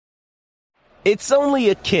It's only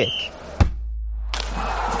a kick,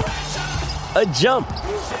 a jump,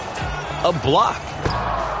 a block.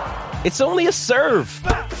 It's only a serve.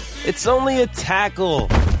 It's only a tackle,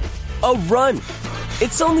 a run.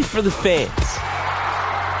 It's only for the fans.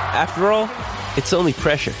 After all, it's only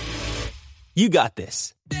pressure. You got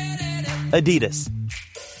this. Adidas.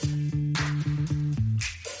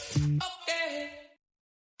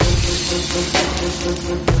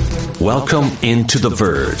 Welcome into The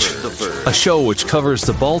Verge, a show which covers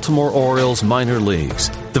the Baltimore Orioles minor leagues.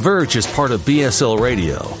 The Verge is part of BSL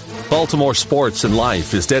Radio. Baltimore Sports and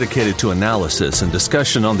Life is dedicated to analysis and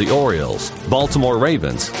discussion on the Orioles, Baltimore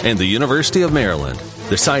Ravens, and the University of Maryland.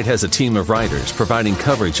 The site has a team of writers providing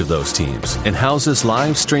coverage of those teams and houses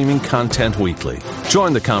live streaming content weekly.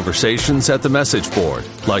 Join the conversations at the message board,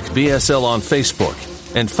 like BSL on Facebook,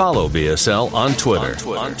 and follow BSL on Twitter.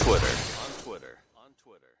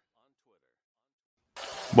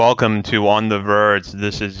 Welcome to On the Verge.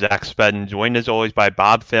 This is Zach Spedden, joined as always by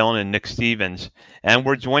Bob Phelan and Nick Stevens. And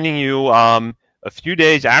we're joining you a few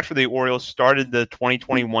days after the Orioles started the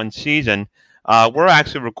 2021 season. We're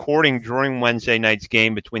actually recording during Wednesday night's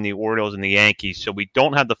game between the Orioles and the Yankees, so we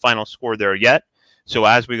don't have the final score there yet. So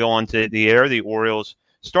as we go on to the air, the Orioles,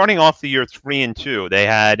 starting off the year 3-2, they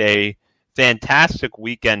had a fantastic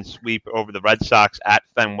weekend sweep over the Red Sox at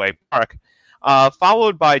Fenway Park.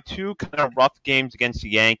 Followed by two kind of rough games against the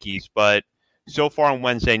Yankees, but so far on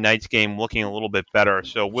Wednesday night's game looking a little bit better.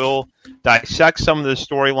 So we'll dissect some of the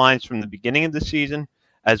storylines from the beginning of the season,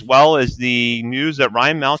 as well as the news that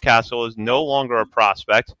Ryan Mountcastle is no longer a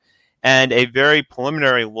prospect, and a very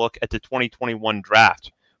preliminary look at the 2021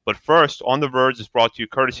 draft. But first, On the Verge is brought to you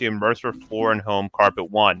courtesy of Mercer Floor and Home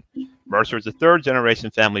Carpet One. Mercer is a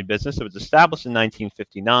third-generation family business that was established in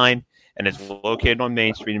 1959 and is located on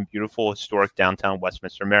Main Street in beautiful, historic downtown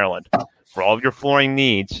Westminster, Maryland. For all of your flooring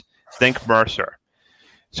needs, think Mercer.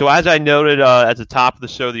 So as I noted at the top of the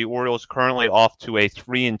show, the Orioles currently off to a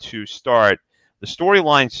 3-2 start. The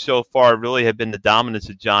storylines so far really have been the dominance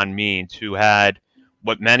of John Means, who had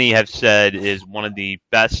what many have said is one of the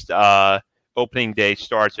best opening day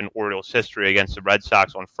starts in Orioles history against the Red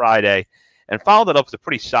Sox on Friday, and followed it up with a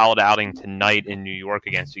pretty solid outing tonight in New York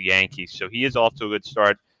against the Yankees. So he is off to a good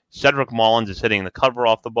start. Cedric Mullins is hitting the cover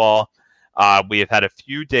off the ball. We have had a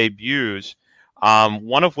few debuts,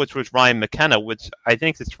 one of which was Ryan McKenna, which I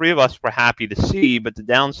think the three of us were happy to see, but the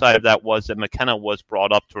downside of that was that McKenna was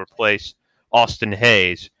brought up to replace Austin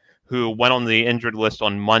Hayes, who went on the injured list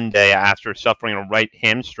on Monday after suffering a right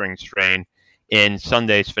hamstring strain in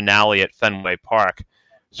Sunday's finale at Fenway Park.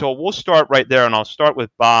 So we'll start right there, and I'll start with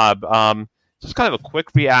Bob. Just kind of a quick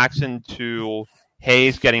reaction to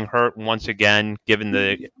Hayes getting hurt once again, given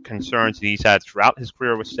the concerns that he's had throughout his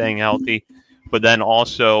career with staying healthy, but then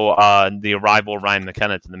also the arrival of Ryan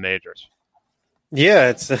McKenna to the majors. Yeah,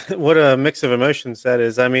 it's what a mix of emotions that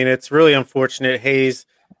is. I mean, it's really unfortunate. Hayes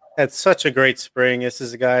had such a great spring. This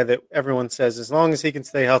is a guy that everyone says as long as he can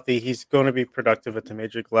stay healthy, he's going to be productive at the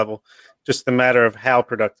major league level. Just a matter of how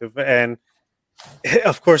productive. And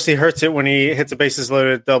of course, he hurts it when he hits a bases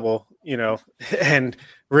loaded double, and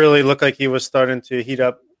really looked like he was starting to heat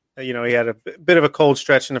up. He had a bit of a cold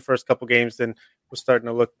stretch in the first couple games, then was starting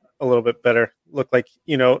to look a little bit better. Looked like,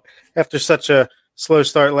 after such a slow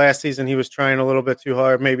start last season, he was trying a little bit too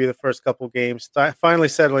hard, maybe the first couple games, finally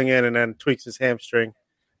settling in and then tweaks his hamstring.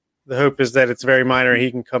 The hope is that it's very minor. He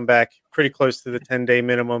can come back pretty close to the 10-day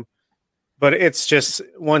minimum. But it's just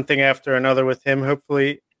one thing after another with him.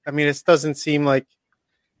 Hopefully, I mean, it doesn't seem like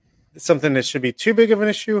something that should be too big of an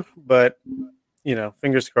issue, but,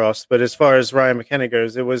 fingers crossed. But as far as Ryan McKenna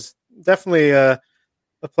goes, it was definitely a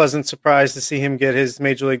pleasant surprise to see him get his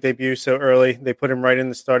major league debut so early. They put him right in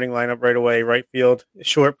the starting lineup right away, right field,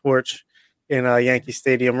 short porch in Yankee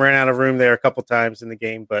Stadium. Ran out of room there a couple times in the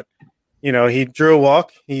game, but he drew a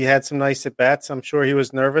walk. He had some nice at-bats. I'm sure he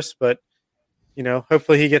was nervous, but,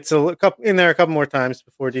 hopefully he gets in there a couple more times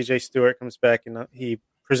before DJ Stewart comes back and he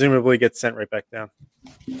presumably gets sent right back down.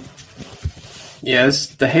 Yeah,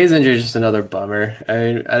 the Hayes injury is just another bummer. I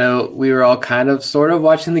mean, I know we were all kind of sort of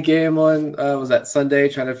watching the game on, was that Sunday,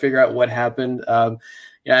 trying to figure out what happened. I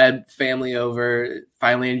had family over,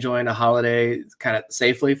 finally enjoying a holiday kind of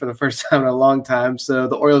safely for the first time in a long time. So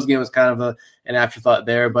the Orioles game was kind of an afterthought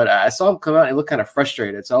there, but I saw him come out and he looked kind of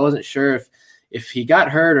frustrated. So I wasn't sure if he got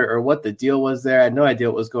hurt or what the deal was there. I had no idea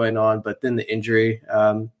what was going on, but then the injury,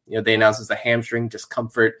 they announced it's a hamstring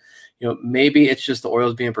discomfort. Maybe it's just the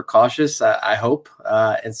Orioles being precautious, I hope.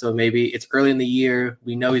 And so maybe it's early in the year.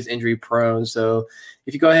 We know he's injury prone. So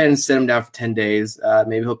if you go ahead and sit him down for 10 days,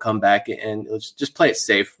 maybe he'll come back and just play it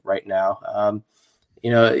safe right now.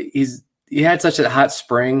 He's he had such a hot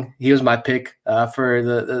spring. He was my pick for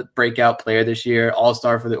the breakout player this year,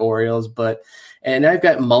 all-star for the Orioles. And I've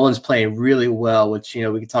got Mullins playing really well, which, we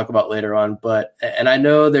can talk about later on. And I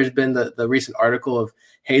know there's been the recent article of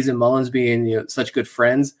Hayes and Mullins being, such good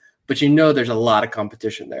friends, but there's a lot of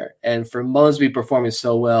competition there. And for Mullins to be performing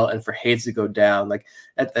so well and for Hayes to go down, like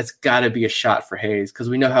that's got to be a shot for Hayes because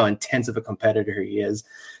we know how intense of a competitor he is.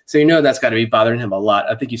 So, that's got to be bothering him a lot.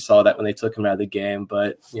 I think you saw that when they took him out of the game.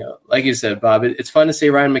 But, like you said, Bob, it's fun to see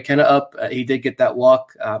Ryan McKenna up. He did get that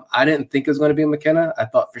walk. I didn't think it was going to be McKenna. I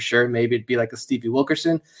thought for sure maybe it'd be like a Stevie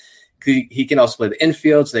Wilkerson. He can also play the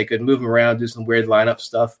infield, so they could move him around, do some weird lineup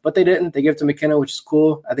stuff. But they didn't. They gave it to McKenna, which is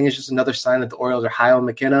cool. I think it's just another sign that the Orioles are high on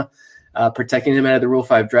McKenna, protecting him out of the Rule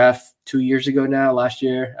 5 draft 2 years ago now, last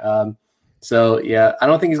year. I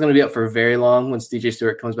don't think he's going to be up for very long once DJ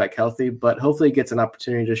Stewart comes back healthy, but hopefully he gets an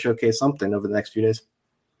opportunity to showcase something over the next few days.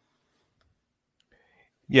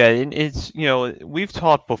 Yeah, and it's, we've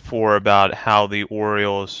talked before about how the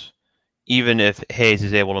Orioles, even if Hayes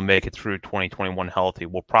is able to make it through 2021 healthy,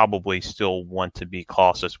 will probably still want to be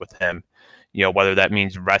cautious with him, whether that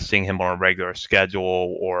means resting him on a regular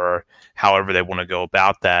schedule or however they want to go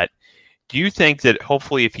about that. Do you think that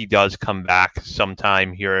hopefully if he does come back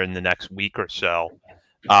sometime here in the next week or so,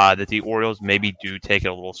 that the Orioles maybe do take it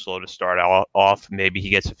a little slow to start off? Maybe he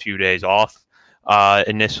gets a few days off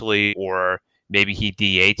initially, or maybe he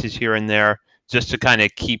DHs here and there just to kind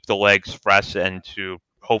of keep the legs fresh and to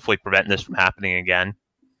hopefully prevent this from happening again?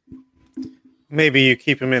 Maybe you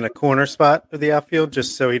keep him in a corner spot of the outfield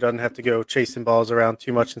just so he doesn't have to go chasing balls around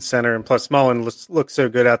too much in center. And plus, Mullen looks so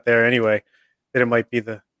good out there anyway that it might be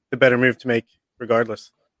the better move to make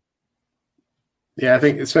regardless. Yeah, I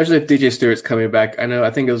think especially if DJ Stewart's coming back.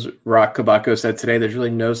 I think it was Rock Kabako said today there's really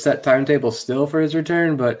no set timetable still for his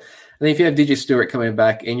return, but I think if you have DJ Stewart coming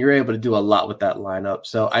back and you're able to do a lot with that lineup.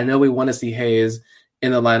 So I know we want to see Hayes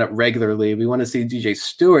in the lineup regularly. We want to see DJ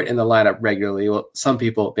Stewart in the lineup regularly. Well, some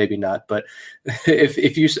people maybe not, but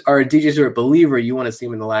if you are a DJ Stewart believer, you want to see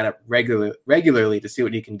him in the lineup regularly to see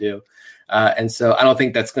what he can do. And so I don't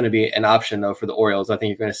think that's going to be an option, though, for the Orioles. I think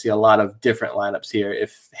you're going to see a lot of different lineups here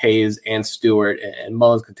if Hayes and Stewart and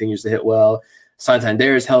Mullins continues to hit well.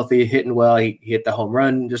 Santander is healthy, hitting well. He hit the home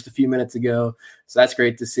run just a few minutes ago. So that's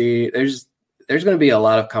great to see. There's going to be a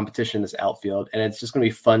lot of competition in this outfield, and it's just going to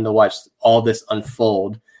be fun to watch all this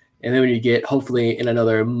unfold. And then when you get, hopefully, in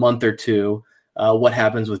another month or two, what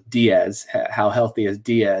happens with Diaz, how healthy is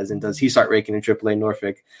Diaz, and does he start raking in AAA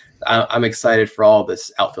Norfolk? I'm excited for all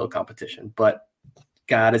this outfield competition, but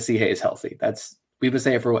got to see Hayes healthy. We've been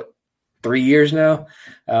saying for 3 years now,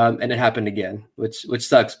 and it happened again, which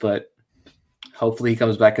sucks, but hopefully he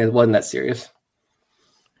comes back and it wasn't that serious.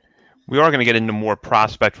 We are going to get into more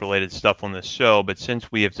prospect-related stuff on this show, but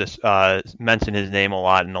since we have just mentioned his name a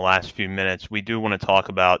lot in the last few minutes, we do want to talk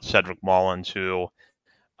about Cedric Mullins, who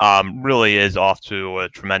really is off to a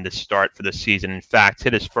tremendous start for the season. In fact,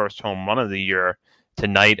 hit his first home run of the year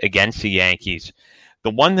tonight against the Yankees. The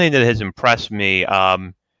one thing that has impressed me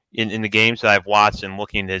in the games that I've watched and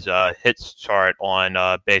looking at his hits chart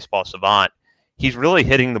on Baseball Savant, he's really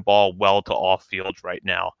hitting the ball well to off fields right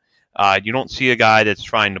now. You don't see a guy that's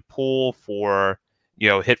trying to pull for,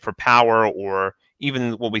 hit for power, or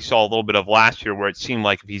even what we saw a little bit of last year where it seemed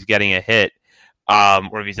like if he's getting a hit,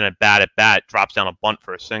 or if he's in a bad at bat, drops down a bunt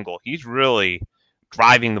for a single. He's really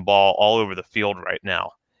driving the ball all over the field right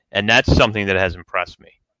now, and that's something that has impressed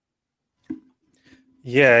me.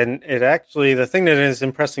 Yeah, and it actually, the thing that is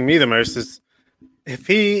impressing me the most is if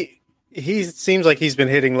he seems like he's been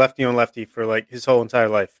hitting lefty on lefty for like his whole entire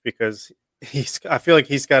life, because I feel like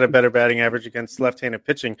he's got a better batting average against left-handed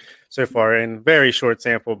pitching so far in very short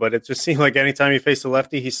sample, but it just seemed like anytime he faced a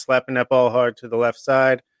lefty, he's slapping that ball hard to the left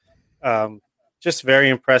side. Just very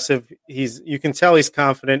impressive. You can tell he's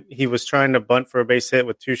confident. He was trying to bunt for a base hit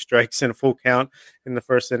with 2 strikes and a full count in the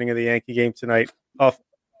first inning of the Yankee game tonight.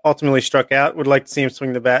 Ultimately struck out. Would like to see him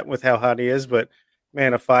swing the bat with how hot he is, but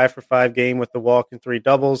man, a 5-for-5 game with the walk and 3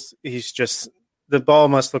 doubles. The ball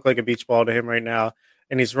must look like a beach ball to him right now,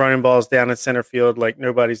 and he's running balls down in center field like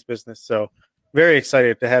nobody's business. So very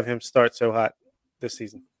excited to have him start so hot this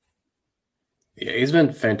season. Yeah, he's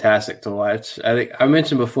been fantastic to watch. I think I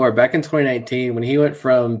mentioned before, back in 2019, when he went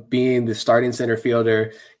from being the starting center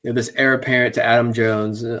fielder, this heir apparent to Adam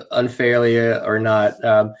Jones, unfairly or not,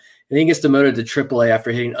 then he gets demoted to AAA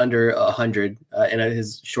after hitting under 100 in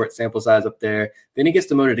his short sample size up there. Then he gets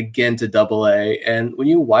demoted again to AA. And when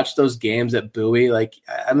you watch those games at Bowie, like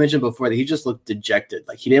I mentioned before, that he just looked dejected.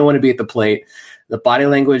 Like he didn't want to be at the plate. The body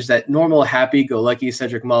language, that normal happy-go-lucky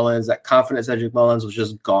Cedric Mullins, that confident Cedric Mullins was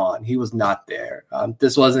just gone. He was not there.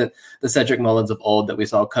 This wasn't the Cedric Mullins of old that we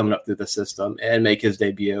saw coming up through the system and make his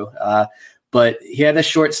debut. But he had a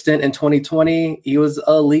short stint in 2020. He was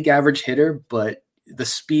a league average hitter, but the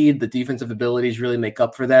speed, the defensive abilities really make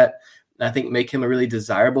up for that. And I think make him a really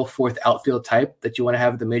desirable fourth outfield type that you want to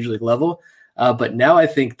have at the major league level. But now I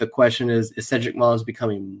think the question is Cedric Mullins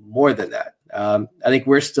becoming more than that? I think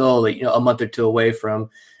we're still a month or two away from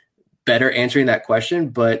better answering that question.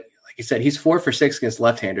 But like you said, he's 4 for 6 against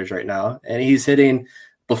left-handers right now. And he's hitting,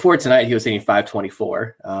 before tonight, he was hitting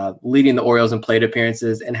 .524, leading the Orioles in plate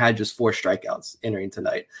appearances and had just 4 strikeouts entering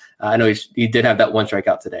tonight. I know he did have that 1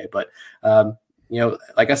 strikeout today, but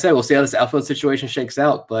like I said, we'll see how this outfield situation shakes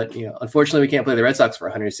out. But, unfortunately, we can't play the Red Sox for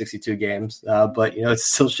 162 games. But,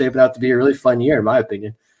 it's still shaping out to be a really fun year, in my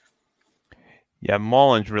opinion. Yeah,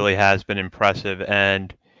 Mullins really has been impressive,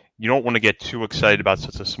 and you don't want to get too excited about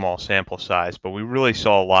such a small sample size, but we really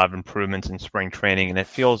saw a lot of improvements in spring training, and it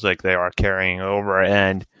feels like they are carrying over.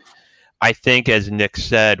 And I think, as Nick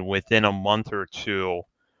said, within a month or two,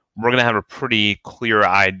 we're going to have a pretty clear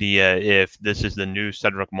idea if this is the new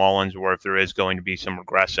Cedric Mullins or if there is going to be some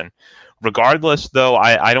regression. Regardless, though,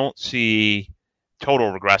 I don't see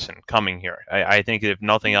total regression coming here. I think if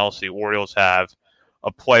nothing else, the Orioles have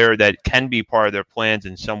a player that can be part of their plans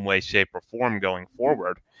in some way, shape, or form going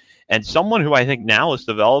forward. And someone who I think now has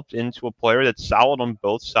developed into a player that's solid on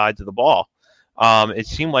both sides of the ball. It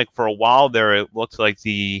seemed like for a while there, it looked like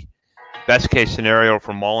the best case scenario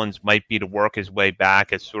for Mullins might be to work his way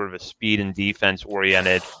back as sort of a speed and defense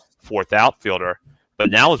oriented fourth outfielder. But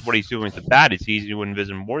now is what he's doing at the bat. It's easy to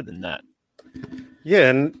envision more than that. Yeah.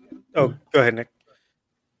 And go ahead, Nick.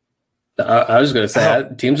 I was going to say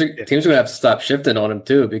teams are going to have to stop shifting on him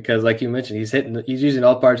too, because like you mentioned, he's using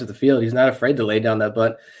all parts of the field. He's not afraid to lay down that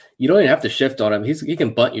bunt. You don't even have to shift on him. He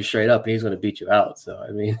can bunt you straight up and he's going to beat you out. So,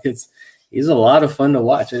 I mean, he's a lot of fun to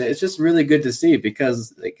watch. And it's just really good to see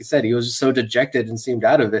because, like you said, he was just so dejected and seemed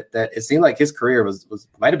out of it that it seemed like his career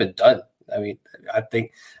might have been done. I mean, I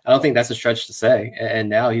don't think that's a stretch to say. And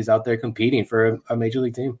now he's out there competing for a major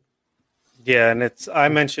league team. Yeah, and I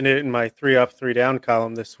mentioned it in my 3 up, 3 down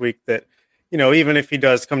column this week that, even if he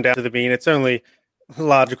does come down to the bean, it's only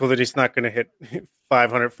logical that he's not going to hit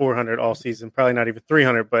 500, 400 all season, probably not even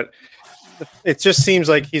 300. But it just seems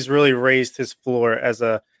like he's really raised his floor as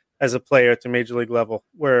a player at the major league level,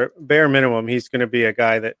 where bare minimum he's going to be a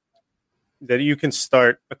guy that you can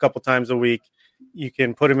start a couple times a week. You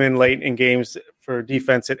can put him in late in games for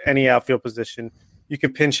defense at any outfield position. You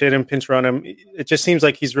can pinch hit him, pinch run him. It just seems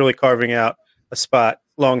like he's really carving out a spot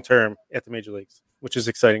long term at the major leagues, which is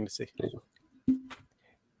exciting to see.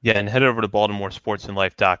 Yeah, and head over to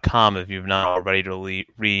BaltimoreSportsAndLife.com if you've not already to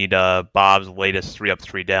read Bob's latest 3 up,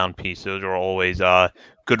 3 down piece. Those are always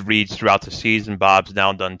good reads throughout the season. Bob's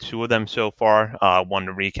now done 2 of them so far, one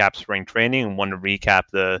to recap spring training and one to recap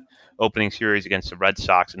the opening series against the Red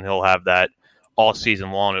Sox, and he'll have that all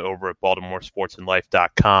season long over at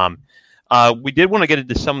BaltimoreSportsAndLife.com. We did want to get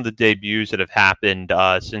into some of the debuts that have happened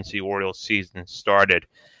since the Orioles season started.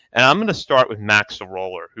 And I'm going to start with Max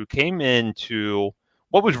Sceroler, who came into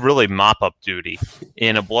what was really mop-up duty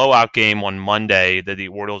in a blowout game on Monday that the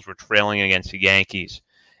Orioles were trailing against the Yankees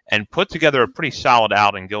and put together a pretty solid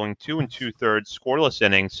outing, going 2 2/3 scoreless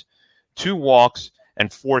innings, 2 walks,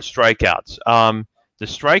 and 4 strikeouts. The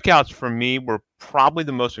strikeouts for me were probably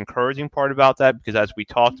the most encouraging part about that because as we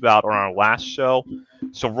talked about on our last show,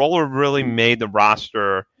 Sceroler really made the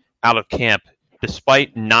roster out of camp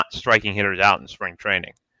despite not striking hitters out in spring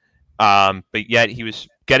training. But yet he was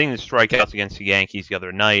getting the strikeouts against the Yankees the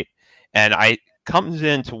other night, and comes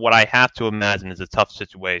into what I have to imagine is a tough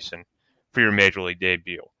situation for your major league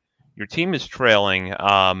debut. Your team is trailing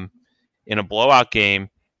in a blowout game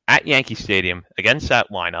at Yankee Stadium against that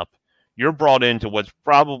lineup. You're brought into what's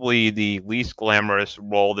probably the least glamorous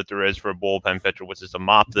role that there is for a bullpen pitcher, which is to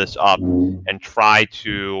mop this up and try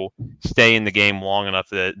to stay in the game long enough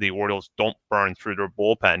that the Orioles don't burn through their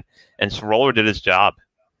bullpen. And Sceroler did his job.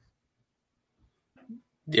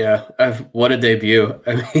 Yeah, what a debut.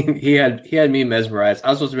 I mean, he had me mesmerized. I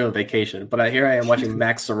was supposed to be on vacation, but here I am watching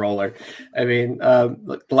Max Sceroler. I mean,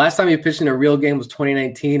 look, the last time he pitched in a real game was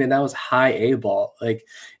 2019, and that was high A ball.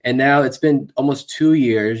 And now it's been almost 2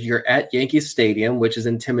 years. You're at Yankee Stadium, which is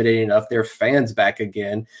intimidating enough. There are fans back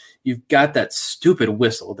again. you've got that stupid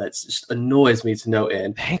whistle that just annoys me to no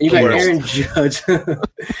end. And you got Aaron Judge.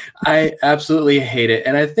 I absolutely hate it,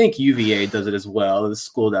 and I think UVA does it as well. The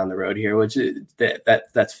school down the road here, which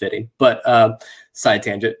that's fitting. But side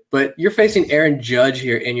tangent. But you're facing Aaron Judge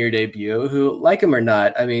here in your debut, who, like him or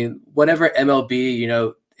not, I mean, whatever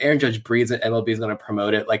MLB, Aaron Judge breathes it, MLB is going to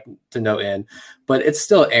promote it like to no end, but it's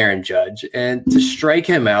still Aaron Judge. And to strike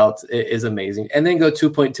him out is amazing. And then go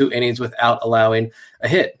 2.2 innings without allowing a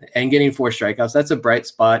hit and getting 4 strikeouts. That's a bright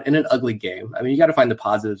spot in an ugly game. I mean, you got to find the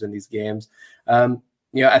positives in these games.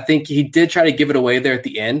 I think he did try to give it away there at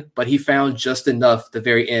the end, but he found just enough at the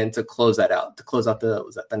very end to close that out, the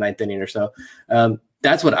 9th inning or so.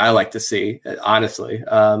 That's what I like to see, honestly.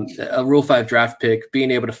 A Rule 5 draft pick, being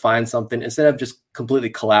able to find something instead of just completely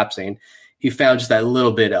collapsing. He found just that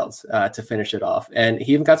little bit else to finish it off. And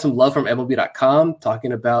he even got some love from MLB.com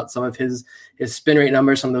talking about some of his spin rate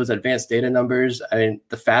numbers, some of those advanced data numbers. I mean,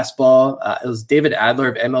 the fastball, it was David Adler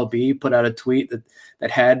of MLB put out a tweet that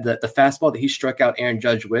had the fastball that he struck out Aaron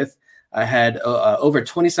Judge with had over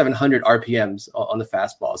 2,700 RPMs on the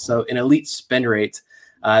fastball. So an elite spin rate.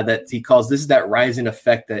 That he calls, this is that rising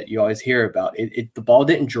effect that you always hear about. The ball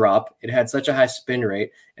didn't drop. It had such a high spin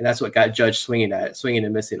rate, and that's what got Judge swinging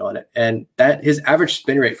and missing on it. And that his average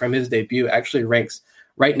spin rate from his debut actually ranks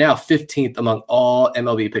right now 15th among all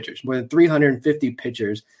MLB pitchers. More than 350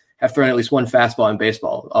 pitchers have thrown at least one fastball in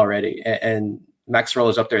baseball already, and Max Sorolla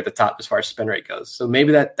is up there at the top as far as spin rate goes. So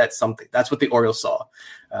maybe that's something. That's what the Orioles saw.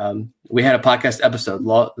 We had a podcast episode,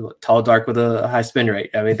 tall, dark with a high spin rate.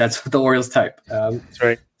 I mean, that's what the Orioles type. That's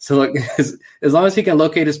right. So look, as long as he can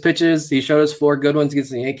locate his pitches, he showed us 4 good ones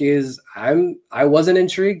against the Yankees. I wasn't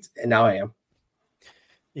intrigued, and now I am.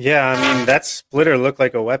 Yeah, I mean, that splitter looked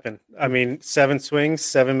like a weapon. I mean, 7 swings,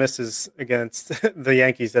 7 misses against the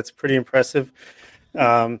Yankees. That's pretty impressive.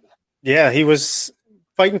 Yeah, he was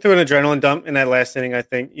fighting through an adrenaline dump in that last inning, I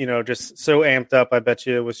think, just so amped up. I bet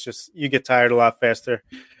you it was just, you get tired a lot faster.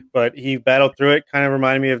 But he battled through it. Kind of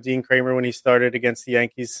reminded me of Dean Kramer when he started against the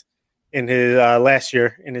Yankees in his last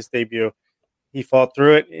year in his debut. He fought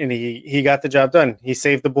through it, and he got the job done. He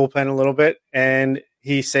saved the bullpen a little bit, and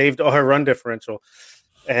he saved our run differential.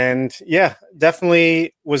 And, yeah,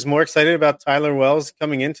 definitely was more excited about Tyler Wells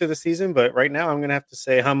coming into the season. But right now I'm going to have to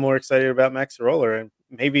say I'm more excited about Max Sorolla. And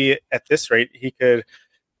maybe at this rate he could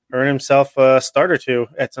earn himself a start or two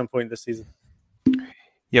at some point this season.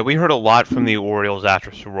 Yeah, we heard a lot from the Orioles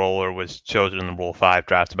after Sorolla was chosen in the Rule 5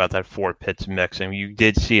 draft about that 4-pitch mix, and you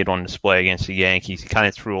did see it on display against the Yankees. He kind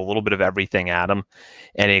of threw a little bit of everything at him,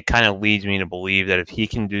 and it kind of leads me to believe that if he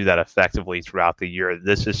can do that effectively throughout the year,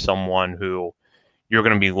 this is someone who you're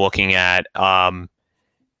going to be looking at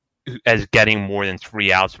as getting more than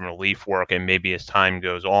 3 outs from relief work, and maybe as time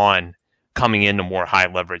goes on, coming into more high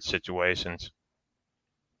leverage situations.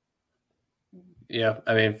 Yeah,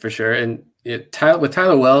 I mean, for sure. And with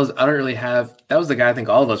Tyler Wells, I don't really have – that was the guy I think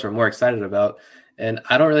all of us were more excited about. And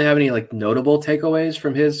I don't really have any, notable takeaways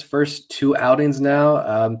from his first 2 outings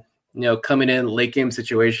now. Coming in late game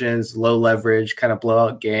situations, low leverage, kind of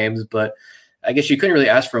blowout games. But I guess you couldn't really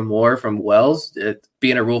ask for more from Wells,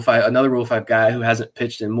 being another Rule 5 guy who hasn't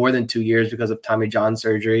pitched in more than 2 years because of Tommy John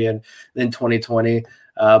surgery and then 2020.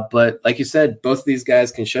 But like you said, both of these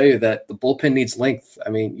guys can show you that the bullpen needs length. I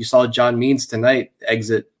mean, you saw John Means tonight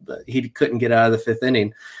exit, but he couldn't get out of the 5th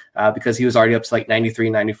inning because he was already up to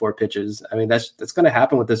 93, 94 pitches. I mean, that's going to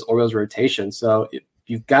happen with this Orioles rotation. So if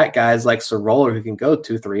you've got guys like Sorolla who can go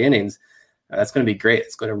 2-3 innings, that's going to be great.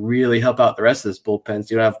 It's going to really help out the rest of this bullpen.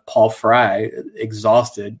 So you don't have Paul Fry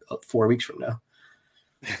exhausted 4 weeks from now.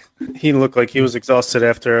 He looked like he was exhausted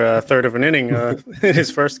after a third of an inning in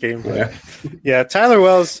his first game. Yeah, Tyler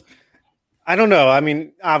Wells, I don't know. I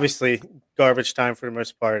mean, obviously, garbage time for the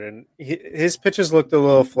most part. And his pitches looked a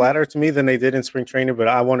little flatter to me than they did in spring training, but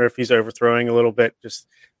I wonder if he's overthrowing a little bit, just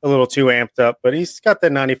a little too amped up. But he's got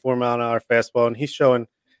that 94-mile-an-hour fastball, and he's showing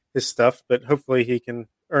his stuff. But hopefully he can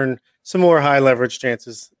earn some more high-leverage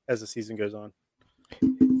chances as the season goes on.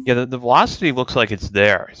 Yeah, the velocity looks like it's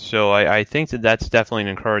there. So I think that's definitely an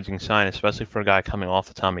encouraging sign, especially for a guy coming off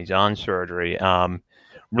the Tommy John surgery.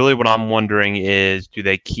 Really what I'm wondering is, do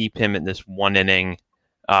they keep him at this 1-inning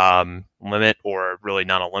limit, or really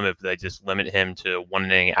not a limit, but they just limit him to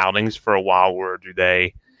 1-inning outings for a while, or do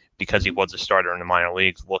they, because he was a starter in the minor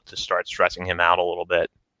leagues, look to start stressing him out a little bit?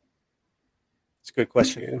 It's a good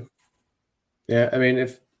question. Yeah, I mean,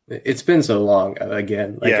 if it's been so long,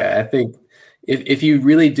 again, I think if you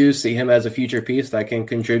really do see him as a future piece that can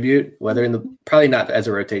contribute, whether probably not as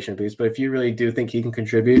a rotation piece, but if you really do think he can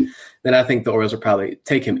contribute, then I think the Orioles will probably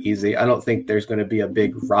take him easy. I don't think there's going to be a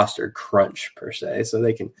big roster crunch per se, so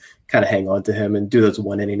they can kind of hang on to him and do those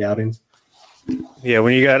 1 inning outings. Yeah,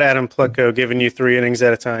 when you got Adam Plutko giving you 3 innings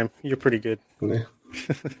at a time, you're pretty good. Yeah.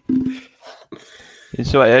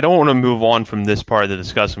 So I don't want to move on from this part of the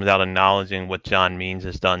discussion without acknowledging what John Means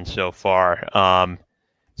has done so far.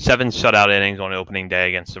 7 shutout innings on opening day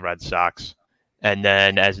against the Red Sox. And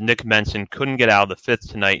then, as Nick mentioned, couldn't get out of the 5th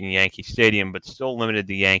tonight in Yankee Stadium, but still limited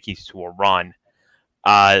the Yankees to a run.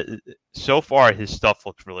 So far, his stuff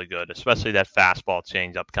looks really good, especially that fastball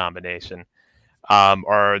changeup combination.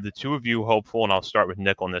 Are the two of you hopeful, and I'll start with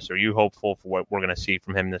Nick on this, are you hopeful for what we're going to see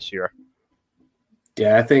from him this year?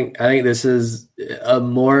 Yeah, I think this is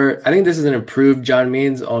an improved John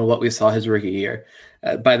Means on what we saw his rookie year.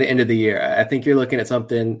 By the end of the year, I think you're looking at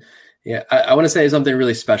something. Yeah, I want to say something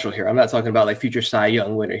really special here. I'm not talking about like future Cy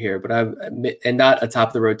Young winner here, but and not a top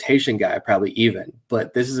of the rotation guy, probably even.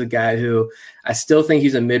 But this is a guy who I still think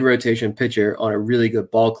he's a mid rotation pitcher on a really good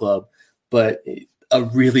ball club, but a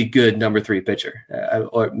really good number 3 pitcher,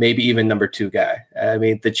 or maybe even number 2 guy. I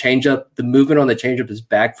mean, the changeup, the movement on the changeup is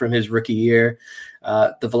back from his rookie year.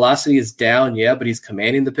 The velocity is down, yeah, but he's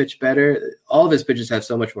commanding the pitch better. All of his pitches have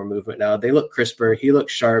so much more movement now. They look crisper. He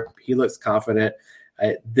looks sharp. He looks confident.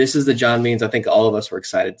 This is the John Means I think all of us were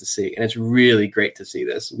excited to see, and it's really great to see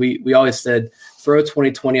this. We always said throw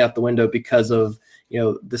 2020 out the window because of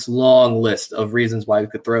this long list of reasons why we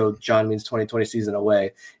could throw John Means 2020 season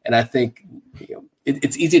away. And I think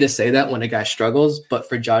it's easy to say that when a guy struggles, but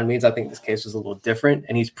for John Means, I think this case was a little different,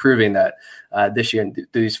 and he's proving that this year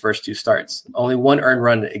through these first 2 starts. Only 1 earned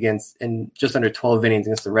run in just under 12 innings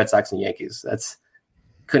against the Red Sox and Yankees.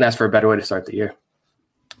 Couldn't ask for a better way to start the year.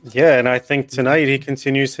 Yeah, and I think tonight he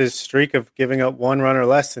continues his streak of giving up 1 run or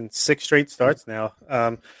less in 6 straight starts now.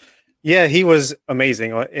 Yeah, he was amazing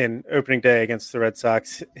in opening day against the Red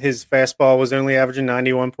Sox. His fastball was only averaging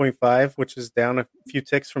 91.5, which is down a few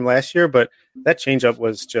ticks from last year, but that changeup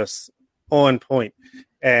was just on point.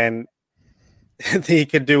 And he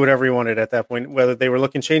could do whatever he wanted at that point. Whether they were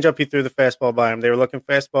looking changeup, he threw the fastball by him. They were looking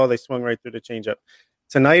fastball, they swung right through the changeup.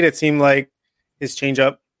 Tonight, it seemed like his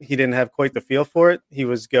changeup, he didn't have quite the feel for it. He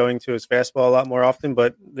was going to his fastball a lot more often,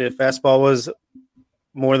 but the fastball was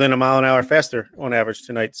more than a mile an hour faster on average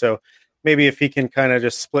tonight. So maybe if he can kind of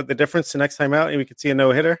just split the difference the next time out, we could see a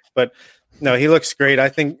no-hitter. But no, he looks great. I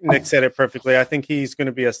think Nick said it perfectly. I think he's going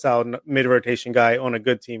to be a solid mid-rotation guy on a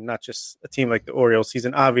good team, not just a team like the Orioles. He's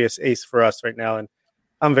an obvious ace for us right now, and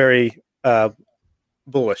I'm very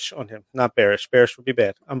bullish on him, not bearish. Bearish would be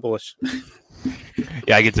bad. I'm bullish.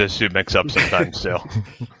 Yeah, I get those two mix up sometimes too.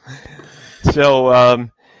 So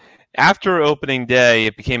after opening day,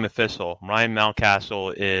 it became official. Ryan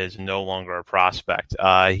Mountcastle is no longer a prospect.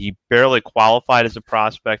 He barely qualified as a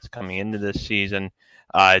prospect coming into this season.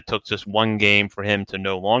 It took just 1 game for him to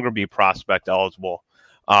no longer be prospect eligible.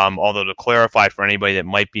 Although to clarify for anybody that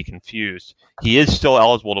might be confused, he is still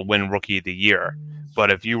eligible to win Rookie of the Year. But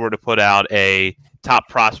if you were to put out a top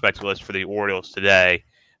prospect list for the Orioles today,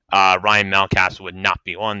 Ryan Mountcastle would not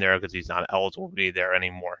be on there because he's not eligible to be there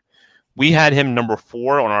anymore. We had him number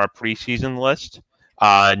 4 on our preseason list,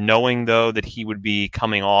 knowing, though, that he would be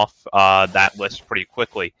coming off that list pretty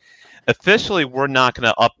quickly. Officially, we're not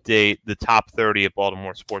going to update the top 30 at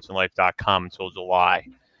BaltimoreSportsAndLife.com until July.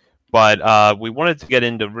 But we wanted to get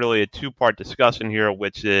into really a 2-part discussion here,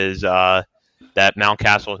 which is that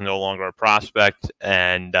Mountcastle is no longer a prospect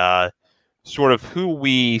and sort of who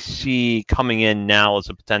we see coming in now as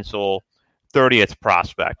a potential 30th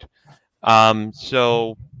prospect.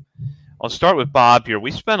 So I'll start with Bob here.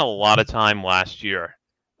 We spent a lot of time last year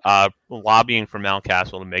lobbying for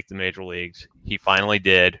Mountcastle to make the major leagues. He finally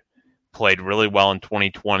did. Played really well in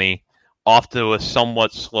 2020. Off to a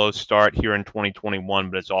somewhat slow start here in 2021,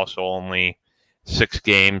 but it's also only 6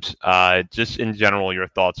 games. Just in general, your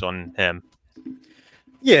thoughts on him?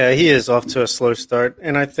 Yeah, he is off to a slow start.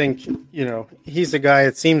 And I think, he's a guy,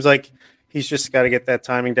 it seems like he's just got to get that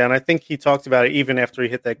timing down. I think he talked about it even after he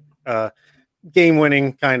hit that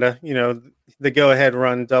game-winning kind of, the go-ahead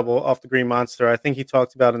run double off the Green Monster. I think he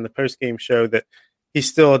talked about in the post-game show that he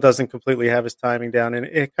still doesn't completely have his timing down, and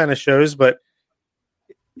it kind of shows, but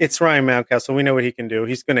it's Ryan Mountcastle. We know what he can do.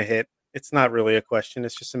 He's going to hit. It's not really a question.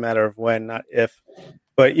 It's just a matter of when, not if.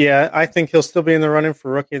 But, yeah, I think he'll still be in the running for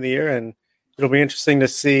Rookie of the Year, and it'll be interesting to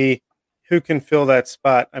see who can fill that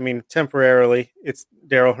spot. I mean, temporarily, it's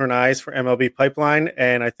Darell Hernaiz for MLB Pipeline,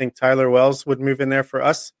 and I think Tyler Wells would move in there for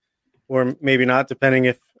us, or maybe not, depending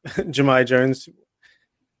if Jahmai Jones.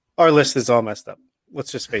 Our list is all messed up.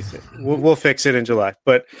 let's just face it. We'll fix it in July.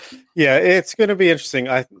 But yeah, it's going to be interesting.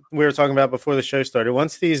 We were talking about before the show started.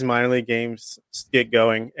 Once these minor league games get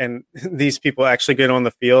going and these people actually get on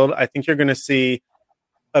the field, I think you're going to see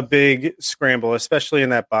a big scramble, especially in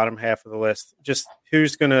that bottom half of the list. Just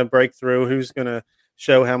who's going to break through, who's going to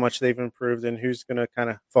show how much they've improved, and who's going to kind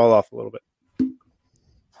of fall off a little bit.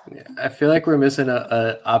 Yeah, I feel like we're missing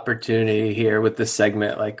a opportunity here with this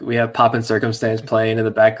segment. Like, we have Pop and Circumstance playing in the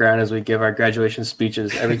background as we give our graduation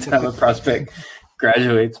speeches every time a prospect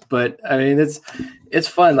graduates. But I mean, it's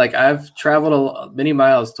fun. Like, I've traveled many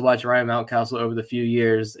miles to watch Ryan Mountcastle over the few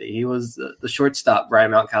years. He was the shortstop, Ryan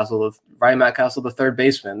Mountcastle, the third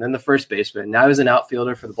baseman, then the first baseman. Now he's an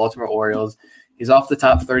outfielder for the Baltimore Orioles. He's off the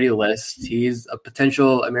top 30 list. He's a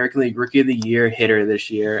potential American League Rookie of the Year hitter this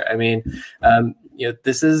year. I mean,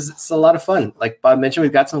 it's a lot of fun. Like Bob mentioned,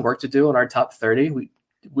 we've got some work to do on our top 30.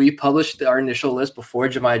 We published our initial list before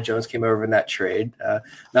Jahmai Jones came over in that trade.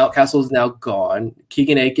 Mountcastle is now gone.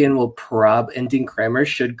 Keegan Aiken and Dean Kramer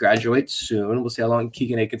should graduate soon. We'll see how long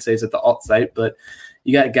Keegan Aiken stays at the alt site, but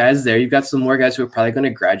you got guys there. You've got some more guys who are probably going to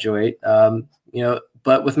graduate.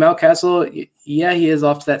 But with Mountcastle, yeah, he is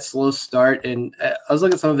off to that slow start. And I was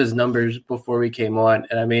looking at some of his numbers before we came on.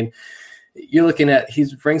 And I mean, you're looking at,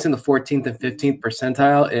 he's ranks in the 14th and 15th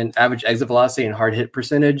percentile in average exit velocity and hard hit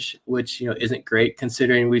percentage, which, isn't great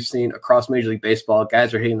considering we've seen across Major League Baseball,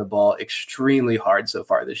 guys are hitting the ball extremely hard so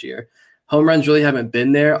far this year. Home runs really haven't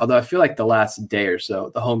been there, although I feel like the last day or so,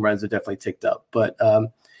 the home runs have definitely ticked up. But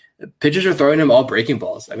pitchers are throwing him all breaking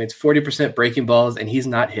balls. I mean, it's 40% breaking balls, and he's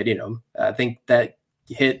not hitting them. I think that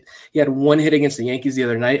he had one hit against the Yankees the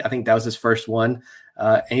other night. I think that was his first one.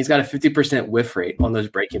 And he's got a 50% whiff rate on those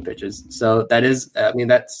breaking pitches. So that's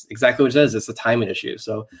exactly what it says. It's a timing issue.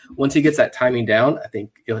 So once he gets that timing down, I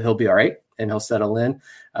think he'll be all right and he'll settle in.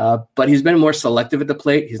 But he's been more selective at the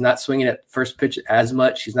plate. He's not swinging at first pitch as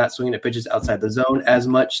much. He's not swinging at pitches outside the zone as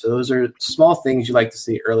much. So those are small things you like to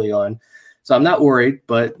see early on. So I'm not worried,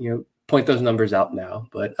 but, point those numbers out now.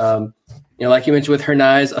 But, like you mentioned with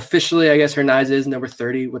Hernaiz, officially, I guess Hernaiz is number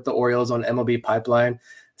 30 with the Orioles on MLB Pipeline.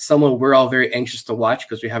 Someone we're all very anxious to watch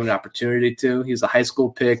because we have an opportunity to. He's a high school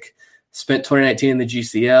pick, spent 2019 in the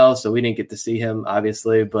GCL, so we didn't get to see him,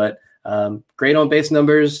 obviously. But great on base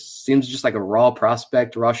numbers, seems just like a raw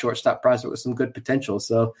shortstop prospect with some good potential.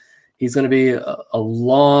 So he's going to be a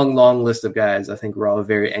long, long list of guys I think we're all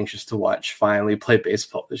very anxious to watch finally play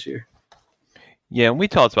baseball this year. Yeah, and we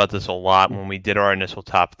talked about this a lot when we did our initial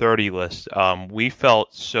top 30 list. We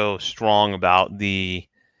felt so strong about the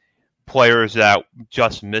players that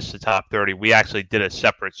just missed the top 30. We actually did a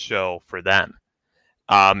separate show for them.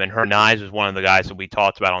 And Hernaiz was one of the guys that we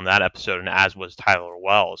talked about on that episode, and as was Tyler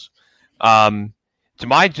Wells.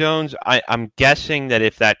 Jahmai Jones, I'm guessing that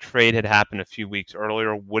if that trade had happened a few weeks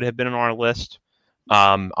earlier, would have been on our list.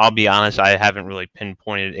 I'll be honest, I haven't really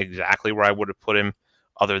pinpointed exactly where I would have put him,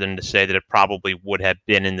 other than to say that it probably would have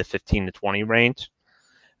been in the 15 to 20 range.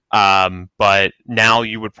 But now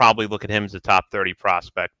you would probably look at him as a top 30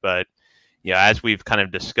 prospect. But, as we've kind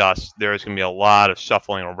of discussed, there's going to be a lot of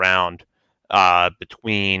shuffling around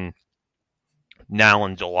between now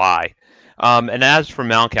and July. And as for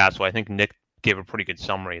Mountcastle, I think Nick gave a pretty good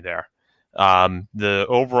summary there. The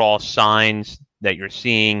overall signs that you're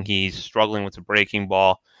seeing, he's struggling with the breaking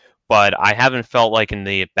ball. But I haven't felt like in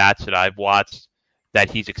the at-bats that I've watched that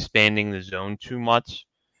he's expanding the zone too much.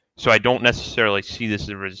 So I don't necessarily see this as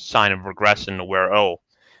a sign of regression to where,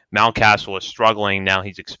 Mountcastle is struggling, now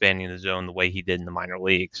he's expanding the zone the way he did in the minor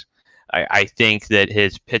leagues. I think that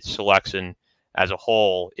his pitch selection as a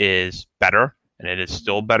whole is better, and it is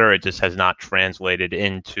still better. It just has not translated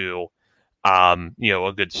into, a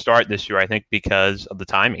good start this year, I think, because of the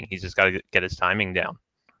timing. He's just got to get his timing down.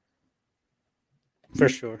 For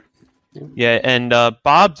sure. Yeah, and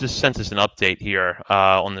Bob just sent us an update here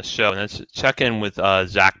on the show, and let's check in with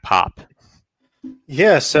Zach Pop.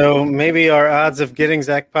 Yeah, so maybe our odds of getting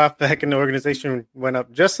Zach Pop back in the organization went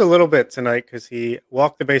up just a little bit tonight because he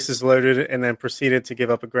walked the bases loaded and then proceeded to give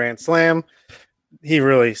up a grand slam. He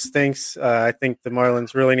really stinks. I think the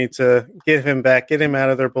Marlins really need to get him back, get him out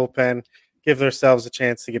of their bullpen, give themselves a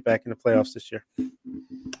chance to get back in the playoffs this year.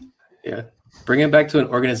 Yeah. Bring him back to an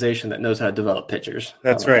organization that knows how to develop pitchers.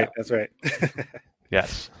 That's right. That's right.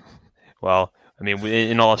 Yes. Well, I mean,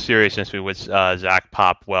 in all seriousness, we wish Zach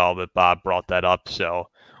Pop well, but Bob brought that up, so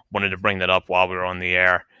wanted to bring that up while we were on the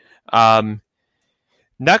air.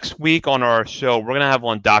 Next week on our show, we're going to have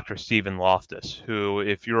on Dr. Stephen Loftus, who,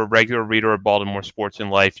 if you're a regular reader of Baltimore Sports and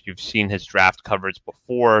Life, you've seen his draft coverage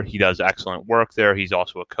before. He does excellent work there. He's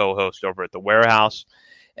also a co-host over at The Warehouse,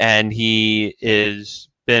 and he is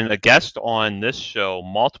been a guest on this show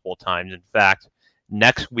multiple times. In fact,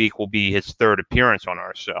 next week will be his third appearance on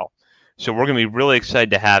our show. So we're going to be really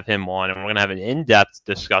excited to have him on, and we're going to have an in-depth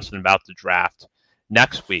discussion about the draft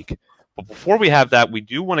next week. But before we have that, we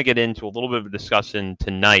do want to get into a little bit of a discussion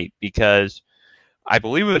tonight because I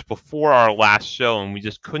believe it was before our last show and we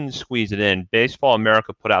just couldn't squeeze it in. Baseball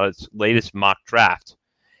America put out its latest mock draft,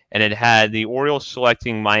 and it had the Orioles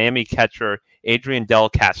selecting Miami catcher Adrian Del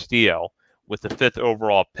Castillo with the 5th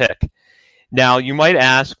overall pick. Now, you might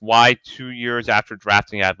ask why 2 years after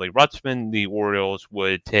drafting Adley Rutschman, the Orioles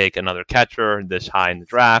would take another catcher this high in the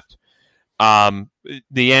draft.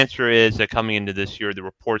 The answer is that coming into this year, the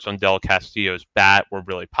reports on Del Castillo's bat were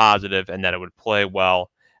really positive and that it would play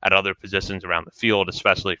well at other positions around the field,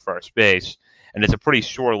 especially first base. And it's a pretty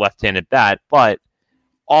sure left-handed bat, but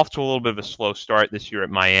off to a little bit of a slow start this year at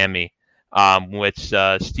Miami, which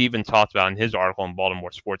Steven talked about in his article in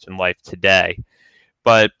Baltimore Sports and Life today.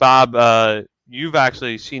 But Bob, you've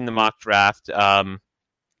actually seen the mock draft.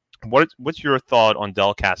 What's your thought on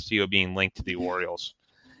Del Castillo being linked to the Orioles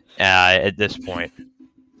at this point?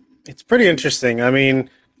 It's pretty interesting. I mean,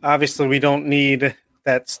 obviously we don't need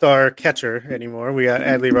that star catcher anymore. We got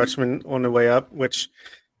Adley Rutschman on the way up, which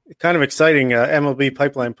is kind of exciting. MLB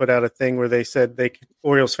Pipeline put out a thing where they said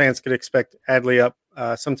Orioles fans could expect Adley up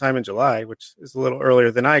sometime in July, which is a little earlier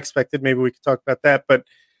than I expected. Maybe we could talk about that, but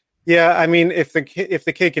yeah, I mean, if the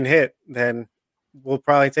kid can hit, then we'll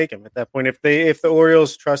probably take him at that point. If the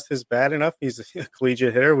Orioles trust his bat enough, he's a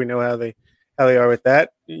collegiate hitter. We know how they are with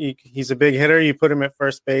that. He's a big hitter. You put him at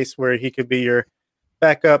first base where he could be your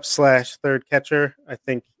backup / third catcher. I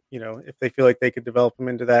think if they feel like they could develop him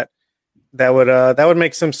into that would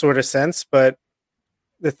make some sort of sense. But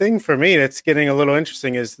the thing for me that's getting a little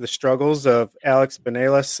interesting is the struggles of Alex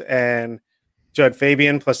Benelas and Judd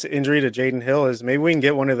Fabian plus the injury to Jaden Hill. Is maybe we can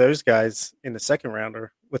get one of those guys in the second round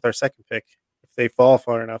or with our second pick if they fall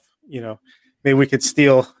far enough. Maybe we could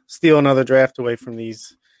steal another draft away from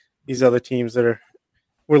these other teams we're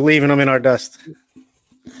leaving them in our dust.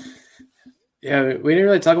 Yeah, we didn't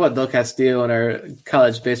really talk about Del Castillo in our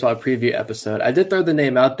college baseball preview episode. I did throw the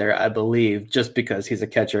name out there, I believe, just because he's a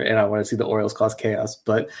catcher and I want to see the Orioles cause chaos.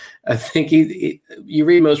 But I think you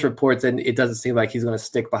read most reports and it doesn't seem like he's going to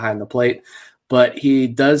stick behind the plate. But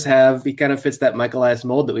he kind of fits that Michael Elias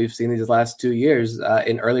mold that we've seen these last 2 years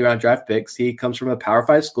in early round draft picks. He comes from a Power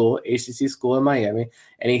 5 school, ACC school in Miami,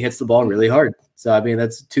 and he hits the ball really hard. So, I mean,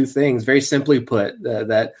 that's two things, very simply put,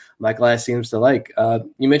 that Michael Elias seems to like.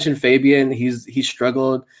 You mentioned Fabian. He's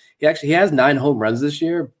struggled. He has 9 home runs this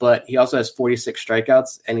year, but he also has 46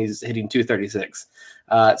 strikeouts, and he's hitting .236.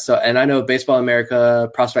 And I know Baseball America,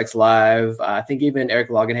 Prospects Live, I think even Eric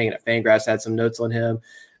Longenhagen at Fangraphs had some notes on him.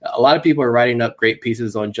 A lot of people are writing up great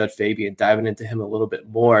pieces on Judd Fabian, diving into him a little bit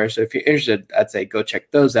more. So if you're interested, I'd say go check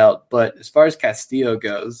those out. But as far as Castillo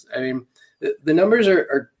goes, I mean, the numbers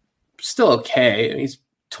are still okay. I mean, he's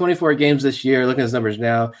 24 games this year. Looking at his numbers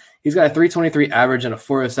now, he's got a 323 average and a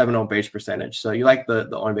 407 on base percentage. So you like the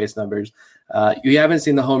on base numbers. You haven't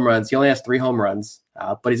seen the home runs. He only has 3 home runs,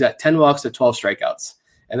 but he's got 10 walks to 12 strikeouts.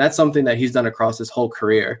 And that's something that he's done across his whole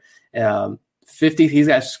career. He's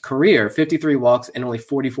got his career 53 walks and only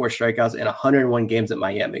 44 strikeouts in 101 games at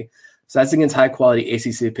Miami. So that's against high quality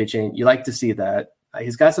ACC pitching. You like to see that.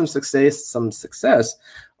 He's got some success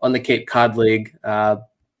on the Cape Cod League,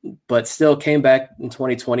 but still came back in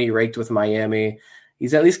 2020, raked with Miami.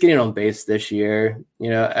 He's at least getting on base this year.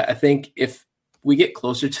 I think if we get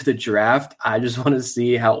closer to the draft, I just want to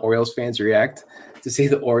see how Orioles fans react to see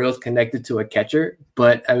the Orioles connected to a catcher.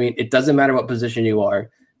 But I mean, it doesn't matter what position you are.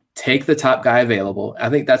 Take the top guy available. I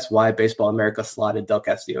think that's why Baseball America slotted Del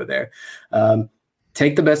Castillo there.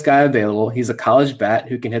 Take the best guy available. He's a college bat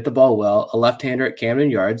who can hit the ball well, a left-hander at Camden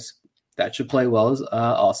Yards. That should play well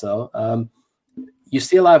also. You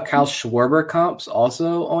see a lot of Kyle Schwarber comps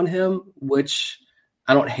also on him, which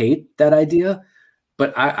I don't hate that idea.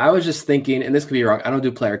 But I was just thinking, and this could be wrong, I don't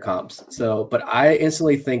do player comps. But I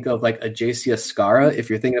instantly think of like a JC Escara, if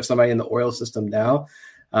you're thinking of somebody in the Orioles system now.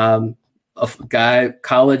 A guy,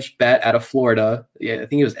 college bat out of Florida. Yeah, I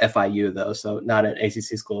think he was FIU though, so not an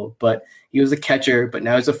ACC school. But he was a catcher, but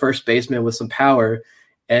now he's a first baseman with some power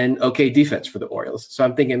and okay defense for the Orioles. So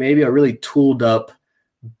I'm thinking maybe a really tooled up,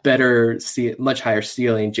 better, much higher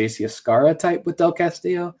ceiling JC Escara type with Del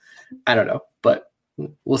Castillo. I don't know, but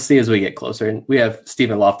we'll see as we get closer. And we have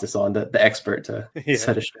Stephen Loftus on, the expert, to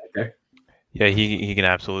set us straight there. Yeah, he can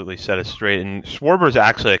absolutely set us straight. And Schwarber is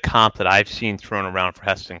actually a comp that I've seen thrown around for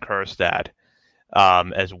Heston Kjerstad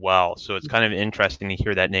as well. So it's kind of interesting to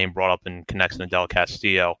hear that name brought up in connection to Del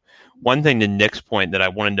Castillo. One thing to Nick's point that I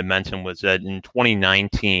wanted to mention was that in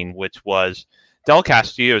 2019, which was Del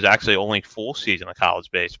Castillo is actually only full season of college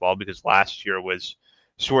baseball because last year was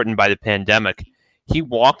shortened by the pandemic. He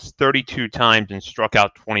walked 32 times and struck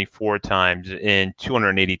out 24 times in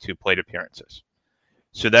 282 plate appearances.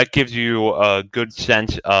 So that gives you a good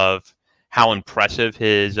sense of how impressive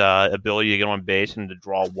his ability to get on base and to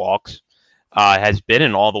draw walks has been,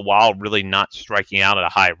 and all the while really not striking out at a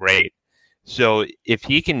high rate. So if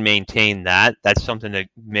he can maintain that, that's something that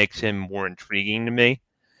makes him more intriguing to me,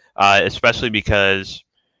 especially because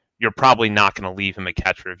you're probably not going to leave him a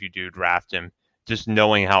catcher if you do draft him, just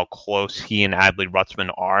knowing how close he and Adley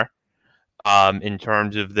Rutschman are in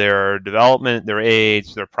terms of their development, their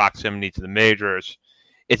age, their proximity to the majors.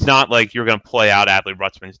 It's not like you're going to play out Adley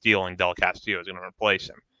Rutschman's deal and Del Castillo is going to replace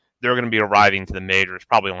him. They're going to be arriving to the majors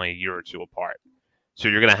probably only a year or two apart. So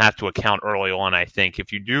you're going to have to account early on, I think. If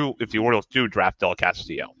the Orioles do draft Del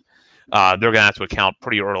Castillo, they're going to have to account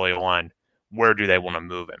pretty early on where do they want to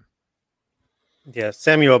move him. Yeah,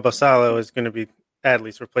 Samuel Basallo is going to be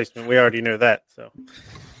Adley's replacement. We already know that. So.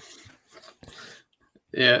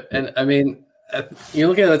 Yeah, and I mean, you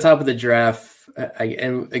look at the top of the draft,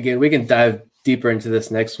 and again, we can dive deeper into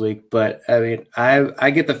this next week, but I mean,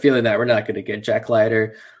 I get the feeling that we're not going to get Jack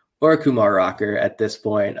Leiter or Kumar Rocker at this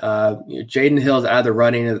point. Jaden Hill's out of the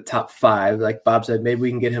running in the top 5. Like Bob said, maybe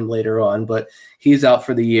we can get him later on, but he's out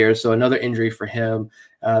for the year, so another injury for him.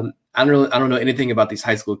 I don't know anything about these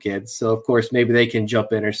high school kids, so of course maybe they can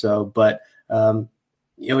jump in or so. But when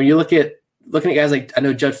you looking at guys like, I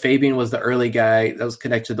know Judd Fabian was the early guy that was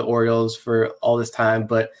connected to the Orioles for all this time,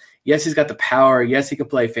 but yes, he's got the power. Yes, he can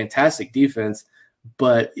play fantastic defense,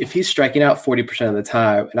 but if he's striking out 40% of the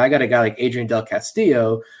time, and I got a guy like Adrian Del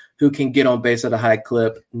Castillo who can get on base at a high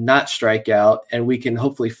clip, not strike out, and we can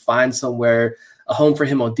hopefully find somewhere a home for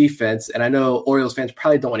him on defense. And I know Orioles fans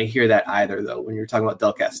probably don't want to hear that either, though, when you're talking about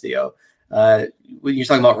Del Castillo. When you're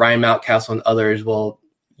talking about Ryan Mountcastle and others, well,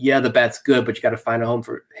 yeah, the bat's good, but you got to find a home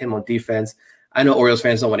for him on defense. I know Orioles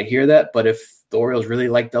fans don't want to hear that, but if the Orioles really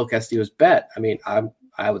like Del Castillo's bat, I mean,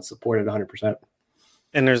 I would support it 100%.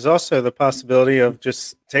 And there's also the possibility of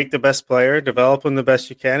just take the best player, develop him the best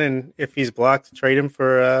you can, and if he's blocked, trade him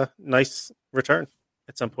for a nice return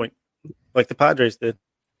at some point, like the Padres did.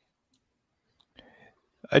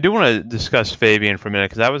 I do want to discuss Fabian for a minute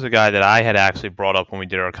because that was a guy that I had actually brought up when we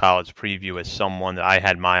did our college preview as someone that I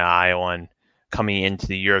had my eye on coming into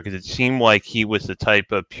the year because it seemed like he was the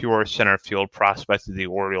type of pure center field prospect that the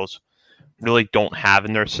Orioles really don't have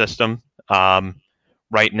in their system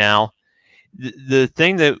right now. The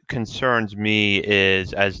thing that concerns me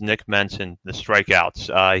is, as Nick mentioned, the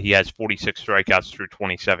strikeouts. He has 46 strikeouts through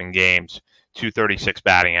 27 games, 236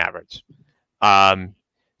 batting average.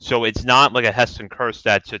 So it's not like a Heston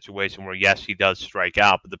Kjerstad situation where, yes, he does strike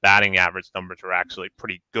out, but the batting average numbers are actually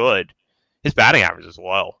pretty good. His batting average is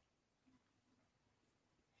low.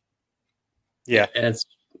 Yeah, and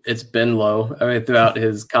it's been low. I mean, throughout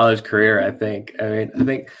his college career, I think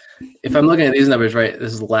if I'm looking at these numbers right,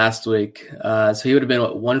 this is last week. So he would have been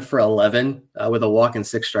 1 for 11 with a walk and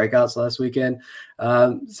 6 strikeouts last weekend.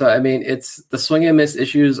 So I mean, it's the swing and miss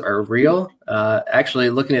issues are real.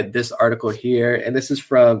 Actually, looking at this article here, and this is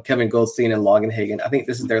from Kevin Goldstein and Longenhagen. I think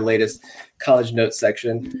this is their latest college notes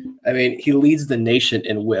section. I mean, he leads the nation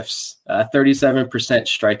in whiffs, 37%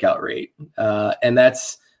 strikeout rate, and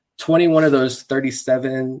that's 21 of those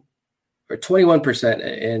 37 or 21%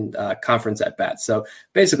 in conference at bats. So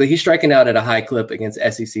basically he's striking out at a high clip against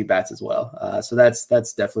SEC bats as well. So that's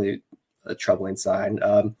definitely a troubling sign.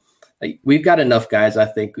 We've got enough guys. I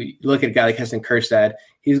think we look at a guy like Heston Kjerstad.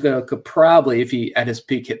 He's going to probably, if he at his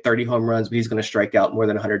peak hit 30 home runs, but he's going to strike out more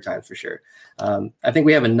than 100 times for sure. I think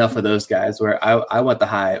we have enough of those guys where I want the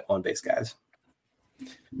high on base guys.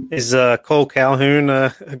 Is Cole Calhoun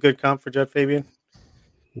a good comp for Judd Fabian?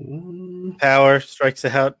 Power, strikes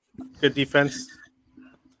out, good defense.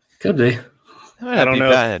 Could be. I don't know.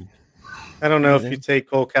 Bad. I don't know if you take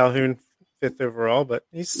Cole Calhoun 5th overall, but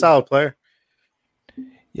he's a solid player.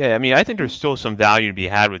 Yeah, I mean, I think there's still some value to be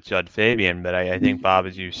had with Judd Fabian, but I think, Bob,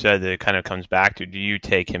 as you said, that it kind of comes back to, do you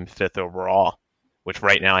take him 5th overall? Which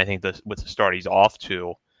right now I think with the start he's off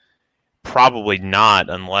to, probably not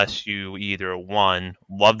unless you either, one,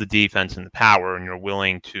 love the defense and the power and you're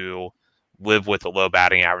willing to live with a low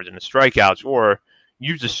batting average and the strikeouts, or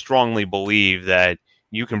you just strongly believe that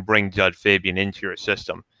you can bring Judd Fabian into your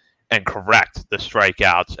system and correct the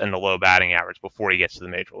strikeouts and the low batting average before he gets to the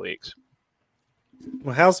major leagues.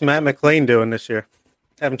 Well, how's Matt McLean doing this year?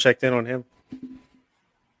 Haven't checked in on him.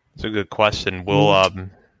 It's a good question. We'll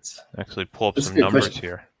actually pull up some numbers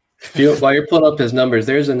here. While you're pulling up his numbers,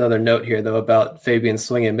 there's another note here, though, about Fabian's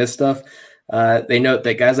swing and miss stuff. They note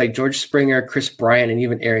that guys like George Springer, Chris Bryant, and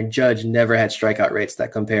even Aaron Judge never had strikeout rates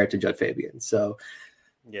that compare to Jud Fabian. So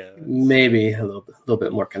maybe a little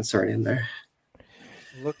bit more concerning there.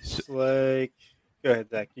 Looks like – go ahead,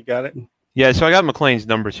 Zach. You got it? Yeah, so I got McLean's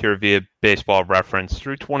numbers here via Baseball Reference.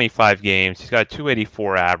 Through 25 games, he's got a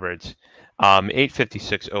 284 average,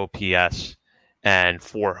 856 OPS, and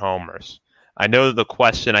 4 homers. I know the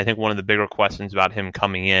question, I think one of the bigger questions about him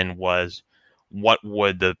coming in was what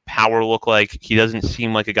would the power look like? He doesn't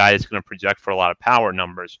seem like a guy that's going to project for a lot of power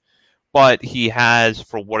numbers, but he has,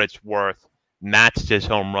 for what it's worth, matched his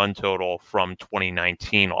home run total from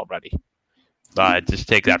 2019 already. Just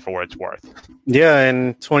take that for what it's worth. Yeah,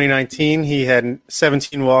 in 2019, he had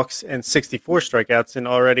 17 walks and 64 strikeouts, and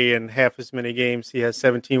already in half as many games, he has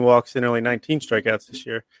 17 walks and only 19 strikeouts this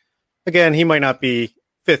year. Again, he might not be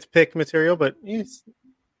fifth pick material, but he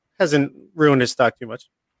hasn't ruined his stock too much.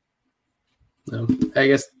 No. I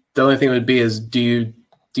guess the only thing would be is do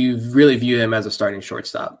you really view him as a starting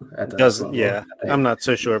shortstop at the level? Yeah, I'm not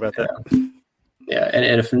so sure about that. Yeah, and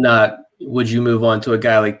if not, would you move on to a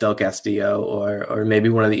guy like Del Castillo or maybe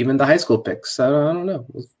one of even the high school picks? I don't know.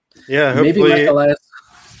 Yeah, maybe hopefully. Michael.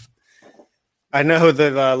 I know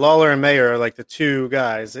that Lawler and Mayer are like the two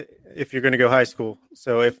guys if you're going to go high school.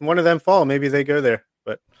 So if one of them fall, maybe they go there.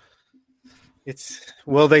 But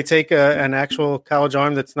will they take an actual college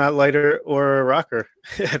arm that's not lighter or a rocker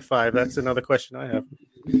at 5? That's another question I have.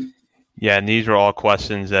 Yeah, and these are all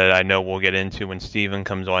questions that I know we'll get into when Steven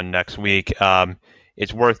comes on next week.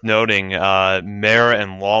 It's worth noting Mayer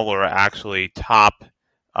and Lawler actually top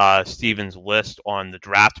Steven's list on the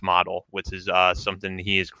draft model, which is something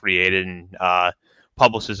he has created and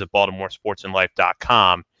publishes at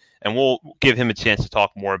BaltimoreSportsAndLife.com. And we'll give him a chance to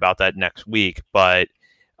talk more about that next week. But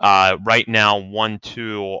right now,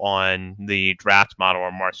 1-2 on the draft model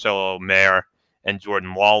are Marcelo Mayer and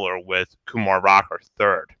Jordan Lawler, with Kumar Rocker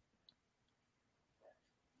third.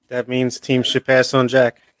 That means teams should pass on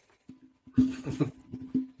Jack.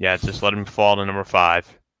 Yeah, just let him fall to number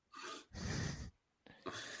 5.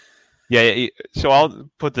 Yeah, so I'll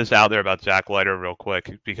put this out there about Jack Leiter real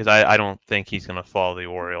quick, because I don't think he's going to follow the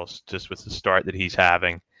Orioles just with the start that he's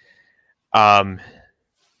having.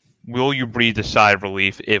 Will you breathe a sigh of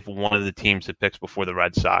relief if one of the teams that picks before the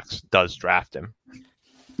Red Sox does draft him?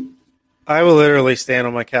 I will literally stand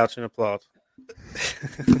on my couch and applaud.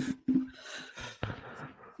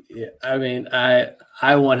 Yeah, I mean,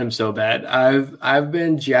 I want him so bad. I've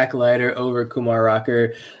been Jack Leiter over Kumar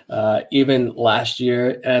Rocker even last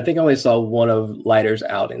year, and I think I only saw one of Leiter's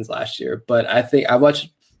outings last year. But I think I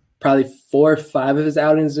watched probably 4 or 5 of his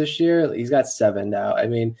outings this year. He's got 7 now. I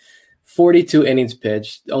mean, 42 innings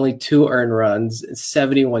pitched, only 2 earned runs,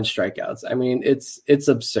 71 strikeouts. I mean, it's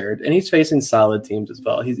absurd. And he's facing solid teams as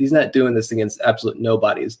well. He's not doing this against absolute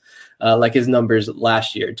nobodies like his numbers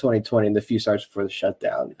last year, 2020, and the few starts before the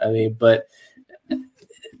shutdown. I mean, but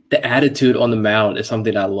the attitude on the mound is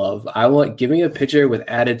something I love. Give me a pitcher with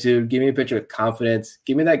attitude, give me a pitcher with confidence,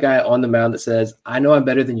 give me that guy on the mound that says, I know I'm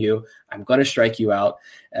better than you, I'm going to strike you out.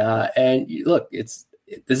 And look, this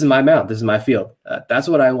is my mound. This is my field. That's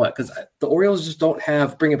what I want, because the Orioles just don't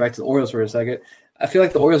have – bring it back to the Orioles for a second. I feel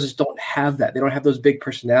like the Orioles just don't have that. They don't have those big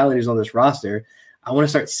personalities on this roster. I want to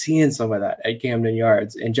start seeing some of that at Camden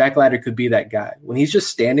Yards, and Jack Leiter could be that guy. When he's just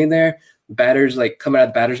standing there, batters like coming out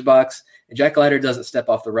of the batter's box, and Jack Leiter doesn't step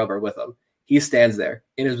off the rubber with him. He stands there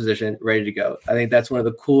in his position, ready to go. I think that's one of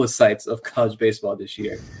the coolest sights of college baseball this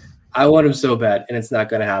year. I want him so bad, and it's not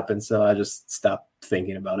going to happen, so I just stopped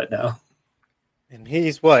thinking about it now. And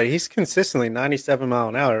he's consistently 97 mile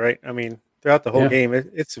an hour, right? I mean, throughout the whole game,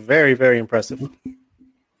 it's very, very impressive.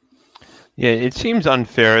 Yeah, it seems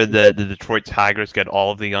unfair that the Detroit Tigers get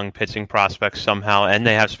all of the young pitching prospects somehow, and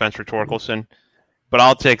they have Spencer Torkelson. But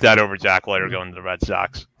I'll take that over Jack Leiter going to the Red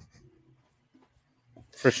Sox.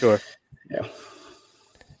 For sure. Yeah.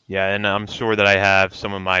 Yeah, and I'm sure that I have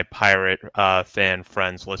some of my Pirate fan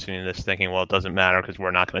friends listening to this thinking, well, it doesn't matter because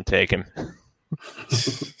we're not going to take him.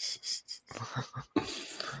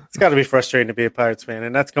 It's got to be frustrating to be a Pirates fan,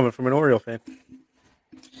 and that's coming from an Oriole fan.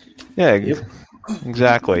 Yeah,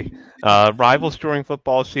 exactly. Rivals during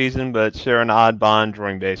football season, but share an odd bond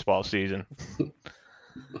during baseball season. I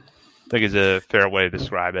think is a fair way to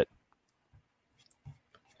describe it.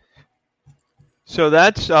 So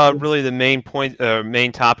that's really the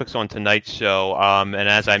main topics on tonight's show. And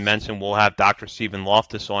as I mentioned, we'll have Dr. Stephen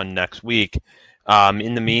Loftus on next week.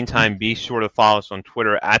 In the meantime, be sure to follow us on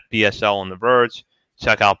Twitter at BSL on the Verge.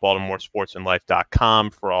 Check out BaltimoreSportsAndLife.com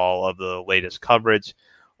for all of the latest coverage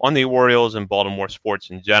on the Orioles and Baltimore sports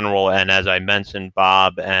in general. And as I mentioned,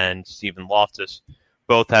 Bob and Stephen Loftus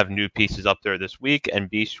both have new pieces up there this week, and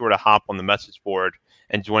be sure to hop on the message board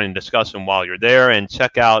and join and discuss them while you're there, and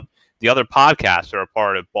check out the other podcasts that are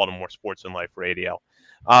part of Baltimore Sports and Life Radio.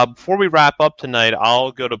 Before we wrap up tonight,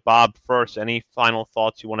 I'll go to Bob first. Any final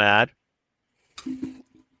thoughts you want to add?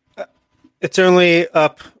 It's only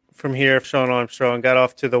up from here if Sean Armstrong got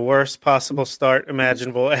off to the worst possible start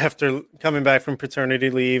imaginable after coming back from paternity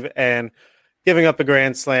leave and giving up a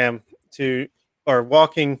grand slam or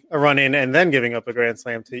walking a run in and then giving up a grand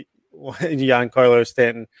slam to Giancarlo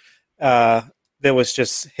Stanton. That was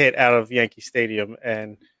just hit out of Yankee Stadium.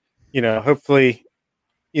 And, hopefully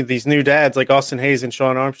these new dads like Austin Hayes and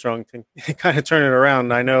Sean Armstrong can kind of turn it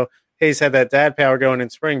around. I know Hayes had that dad power going in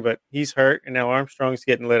spring, but he's hurt, and now Armstrong's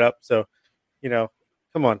getting lit up. So,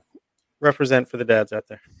 come on, represent for the dads out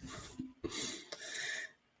there.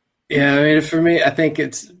 Yeah, I mean, for me, I think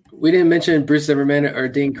we didn't mention Bruce Zimmerman or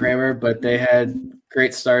Dean Kramer, but they had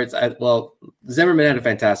great starts. Zimmerman had a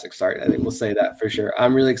fantastic start. I think we'll say that for sure.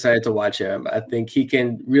 I'm really excited to watch him. I think he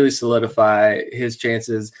can really solidify his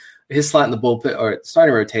chances. His slot in the bullpen or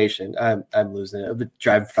starting rotation, I'm losing it. I've been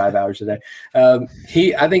driving 5 hours today. I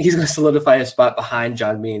think he's going to solidify his spot behind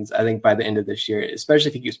John Means, I think, by the end of this year, especially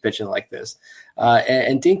if he keeps pitching like this.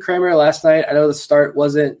 And Dean Kramer last night, I know the start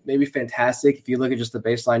wasn't maybe fantastic if you look at just the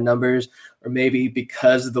baseline numbers, or maybe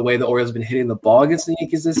because of the way the Orioles have been hitting the ball against the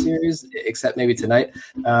Yankees this series, except maybe tonight.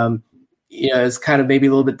 It's kind of maybe a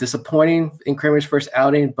little bit disappointing in Kramer's first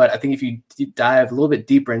outing, but I think if you dive a little bit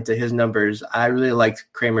deeper into his numbers, I really liked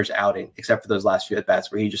Kramer's outing, except for those last few at-bats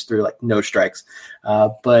where he just threw like no strikes.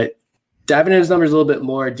 But diving into his numbers a little bit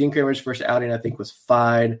more, Dean Kramer's first outing I think was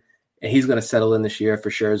fine, and he's going to settle in this year for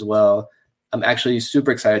sure as well. I'm actually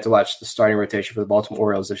super excited to watch the starting rotation for the Baltimore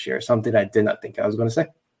Orioles this year, something I did not think I was going to say.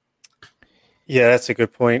 Yeah, that's a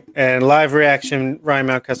good point. And live reaction, Ryan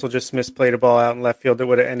Mountcastle just misplayed a ball out in left field that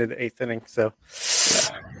would have ended the 8th inning. So,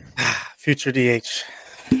 future DH.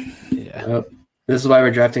 Yeah. Well, this is why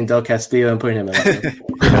we're drafting Del Castillo and putting him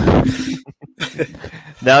in.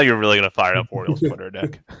 Now you're really going to fire up Orioles Twitter,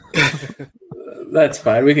 Nick. That's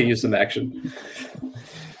fine. We can use some action.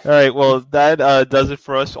 All right. Well, that does it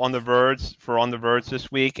for us on the Verge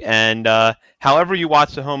this week. And however you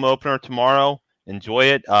watch the home opener tomorrow, enjoy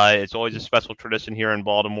it. It's always a special tradition here in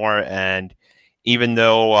Baltimore, and even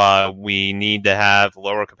though we need to have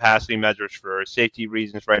lower capacity measures for safety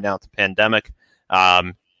reasons right now, it's a pandemic,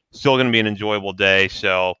 still going to be an enjoyable day.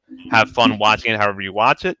 So have fun watching it however you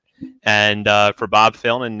watch it. And for Bob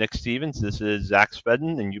Phelan and Nick Stevens, this is Zach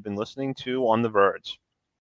Spedden, and you've been listening to On the Verge.